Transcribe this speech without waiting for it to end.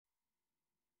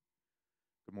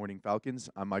Good morning, Falcons.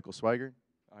 I'm Michael Swiger,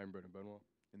 I'm Brendan Benoit.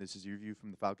 and this is your view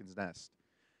from the Falcons Nest.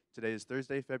 Today is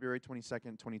Thursday, February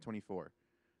 22nd, 2024.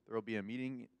 There will be a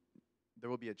meeting. There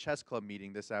will be a chess club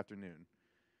meeting this afternoon.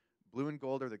 Blue and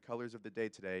gold are the colors of the day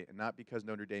today, and not because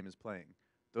Notre Dame is playing.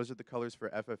 Those are the colors for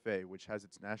FFA, which has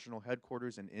its national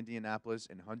headquarters in Indianapolis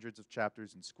and hundreds of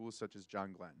chapters in schools such as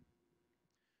John Glenn.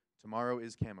 Tomorrow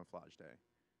is Camouflage Day.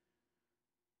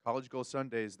 College Goal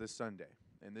Sunday is this Sunday,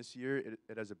 and this year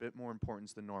it has a bit more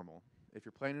importance than normal. If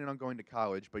you're planning on going to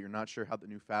college but you're not sure how the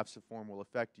new FAFSA form will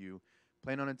affect you,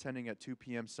 plan on attending at 2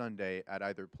 p.m. Sunday at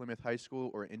either Plymouth High School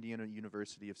or Indiana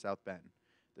University of South Bend.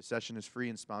 The session is free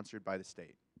and sponsored by the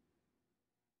state.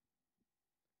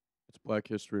 It's Black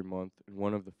History Month, and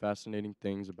one of the fascinating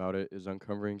things about it is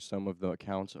uncovering some of the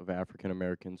accounts of African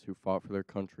Americans who fought for their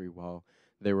country while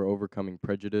they were overcoming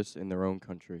prejudice in their own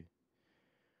country.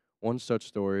 One such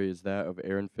story is that of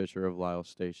Aaron Fisher of Lyle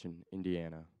Station,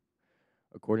 Indiana.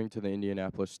 According to the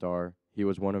Indianapolis Star, he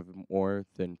was one of more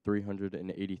than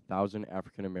 380,000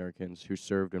 African Americans who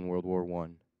served in World War I.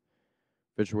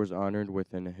 Fisher was honored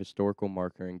with an historical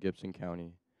marker in Gibson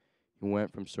County. He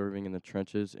went from serving in the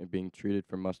trenches and being treated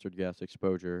for mustard gas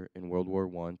exposure in World War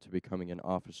I to becoming an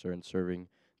officer and serving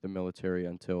the military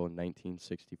until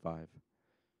 1965.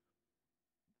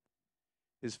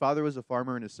 His father was a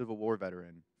farmer and a Civil War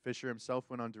veteran. Fisher himself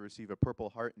went on to receive a Purple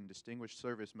Heart and Distinguished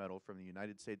Service Medal from the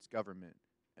United States government,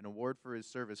 an award for his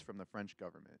service from the French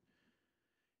government.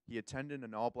 He attended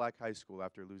an all-black high school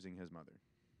after losing his mother.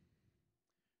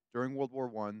 During World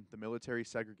War I, the military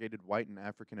segregated white and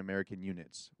African American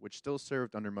units, which still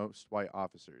served under most white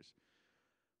officers.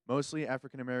 Mostly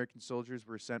African American soldiers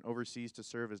were sent overseas to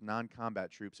serve as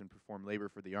non-combat troops and perform labor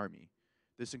for the Army.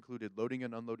 This included loading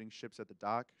and unloading ships at the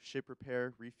dock, ship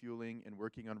repair, refueling, and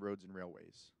working on roads and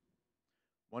railways.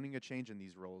 Wanting a change in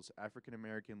these roles, African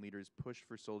American leaders pushed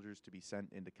for soldiers to be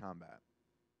sent into combat.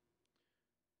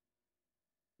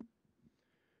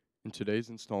 In today's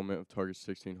installment of Target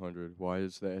 1600, why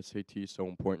is the SAT so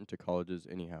important to colleges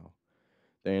anyhow?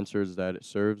 The answer is that it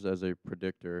serves as a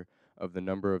predictor of the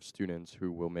number of students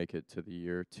who will make it to the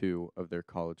year 2 of their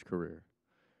college career.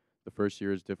 The first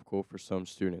year is difficult for some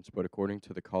students, but according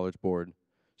to the College Board,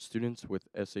 students with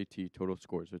SAT total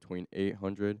scores between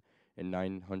 800 and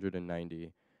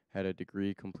 990 had a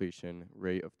degree completion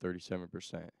rate of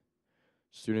 37%.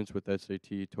 Students with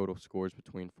SAT total scores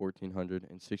between 1400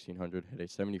 and 1600 had a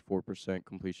 74%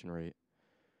 completion rate,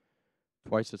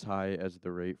 twice as high as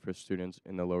the rate for students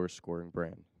in the lower scoring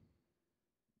brand.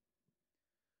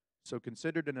 So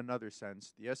considered in another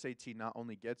sense, the SAT not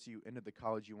only gets you into the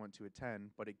college you want to attend,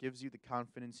 but it gives you the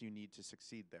confidence you need to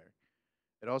succeed there.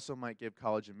 It also might give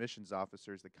college admissions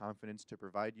officers the confidence to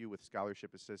provide you with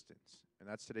scholarship assistance. And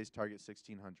that's today's Target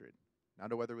 1600. Now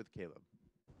to weather with Caleb.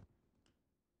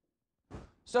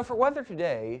 So for weather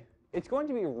today, it's going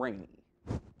to be rainy.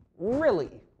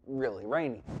 Really, really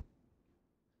rainy.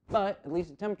 But at least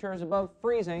the temperature is above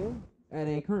freezing at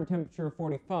a current temperature of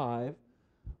 45.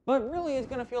 But really it's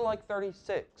going to feel like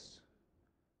 36.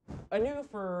 Anew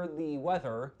for the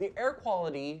weather, the air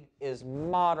quality is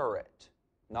moderate.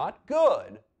 Not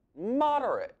good,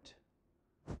 moderate.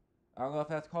 I don't know if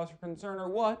that's cause for concern or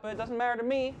what, but it doesn't matter to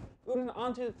me. Moving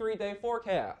on to the 3-day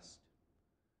forecast.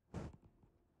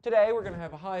 Today we're going to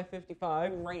have a high of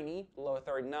 55, rainy, low of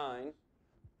 39.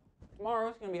 Tomorrow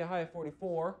it's going to be a high of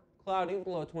 44, cloudy with a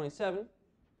low of 27.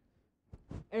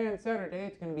 And Saturday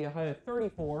it's going to be a high of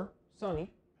 34, sunny,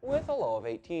 with a low of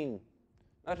 18.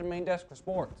 That's the main desk for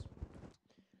sports.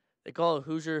 They call it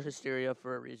Hoosier hysteria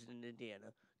for a reason in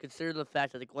Indiana. Consider the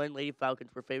fact that the Glen Lady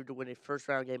Falcons were favored to win a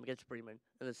first-round game against Bremen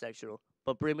in the sectional,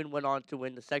 but Bremen went on to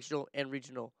win the sectional and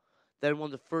regional, then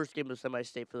won the first game of the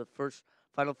semi-state for the first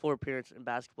Final Four appearance in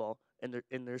basketball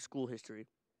in their school history.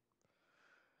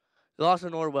 They lost to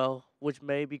Norwell, which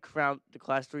may be crowned the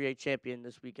Class 3A champion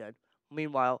this weekend.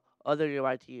 Meanwhile, other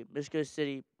nearby team, Michigan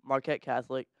City Marquette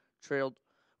Catholic, trailed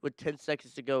with 10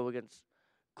 seconds to go against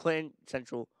Clinton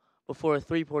Central before a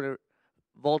three-pointer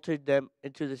vaulted them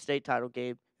into the state title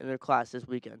game in their class this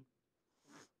weekend.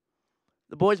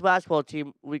 The boys basketball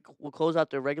team will close out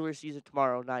their regular season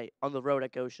tomorrow night on the road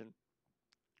at Goshen.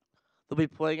 They'll be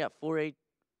playing a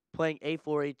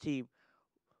 4A team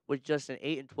with just an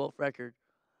 8-12 record.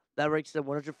 That ranks them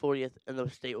 140th in the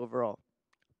state overall.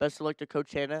 Best of luck to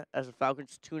Coach Hanna as the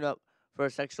Falcons tune up for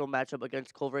a sectional matchup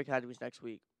against Culver Academies next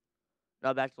week.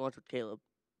 Now back to lunch with Caleb.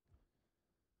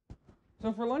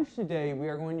 So for lunch today, we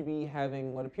are going to be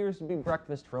having what appears to be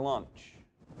breakfast for lunch.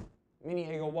 Mini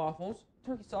Eggo waffles,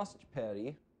 turkey sausage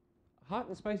patty, a hot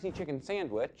and spicy chicken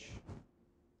sandwich,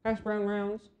 hash brown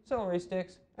rounds, celery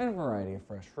sticks, and a variety of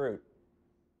fresh fruit.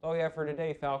 That's all we have for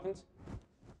today, Falcons.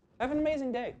 Have an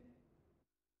amazing day.